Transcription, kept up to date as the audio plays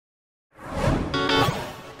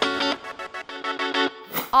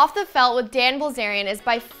Off the Felt with Dan Bilzerian is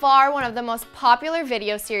by far one of the most popular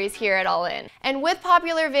video series here at All In. And with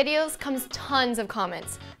popular videos comes tons of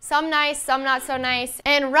comments. Some nice, some not so nice.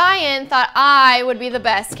 And Ryan thought I would be the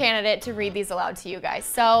best candidate to read these aloud to you guys.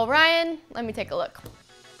 So Ryan, let me take a look.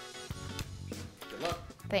 Good luck.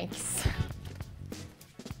 Thanks.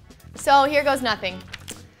 So here goes nothing.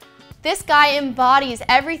 This guy embodies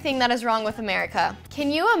everything that is wrong with America. Can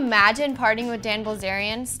you imagine partying with Dan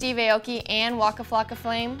Bilzerian, Steve Aoki, and Waka Flocka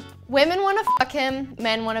Flame? Women want to fuck him,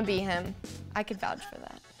 men want to be him. I could vouch for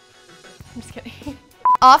that. I'm just kidding.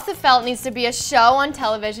 Off the Felt needs to be a show on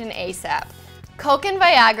television ASAP. Coke and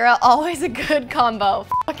Viagra, always a good combo.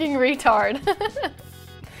 Fucking retard.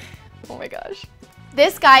 Oh my gosh.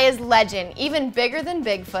 This guy is legend, even bigger than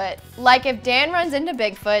Bigfoot. Like if Dan runs into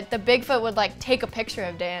Bigfoot, the Bigfoot would like take a picture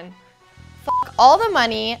of Dan. Fuck all the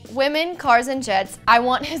money, women, cars, and jets. I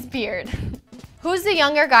want his beard. Who's the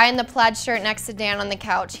younger guy in the plaid shirt next to Dan on the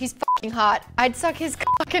couch? He's fucking hot. I'd suck his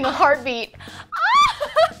cock in a heartbeat.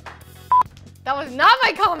 That was not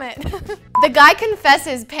my comment. The guy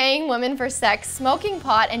confesses paying women for sex, smoking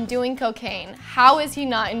pot, and doing cocaine. How is he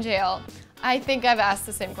not in jail? I think I've asked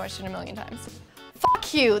the same question a million times.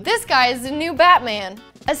 Fuck you, this guy is the new Batman.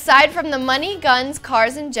 Aside from the money, guns,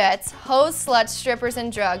 cars, and jets, hoes, sluts, strippers,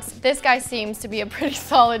 and drugs, this guy seems to be a pretty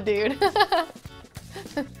solid dude.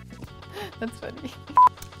 That's funny.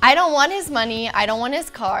 I don't want his money, I don't want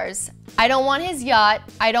his cars, I don't want his yacht,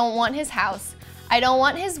 I don't want his house, I don't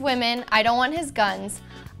want his women, I don't want his guns,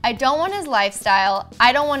 I don't want his lifestyle,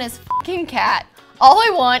 I don't want his fucking cat. All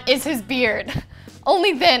I want is his beard.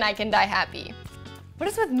 Only then I can die happy. What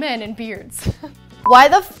is with men and beards? Why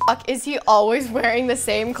the fuck is he always wearing the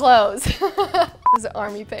same clothes? Those are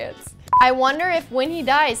army pants. I wonder if when he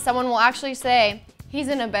dies, someone will actually say, he's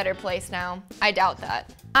in a better place now. I doubt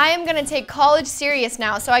that. I am gonna take college serious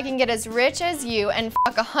now so I can get as rich as you and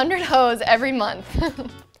fuck 100 hoes every month.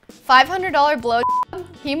 $500 blow.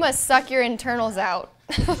 He must suck your internals out.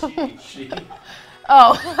 She.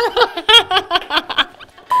 Oh.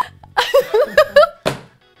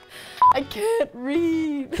 I can't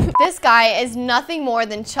read. This guy is nothing more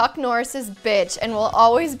than Chuck Norris's bitch and will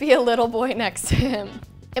always be a little boy next to him.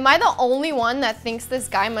 Am I the only one that thinks this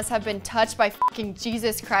guy must have been touched by fucking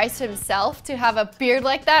Jesus Christ himself to have a beard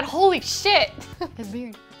like that? Holy shit. His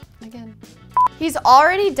beard, again. He's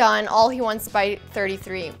already done all he wants by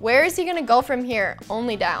 33. Where is he gonna go from here?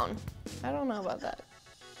 Only down. I don't know about that.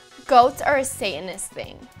 Goats are a Satanist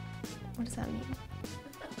thing. What does that mean?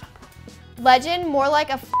 Legend, more like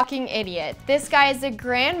a fucking idiot. This guy is the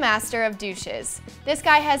grandmaster of douches. This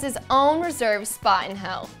guy has his own reserved spot in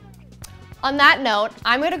hell. On that note,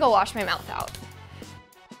 I'm gonna go wash my mouth out.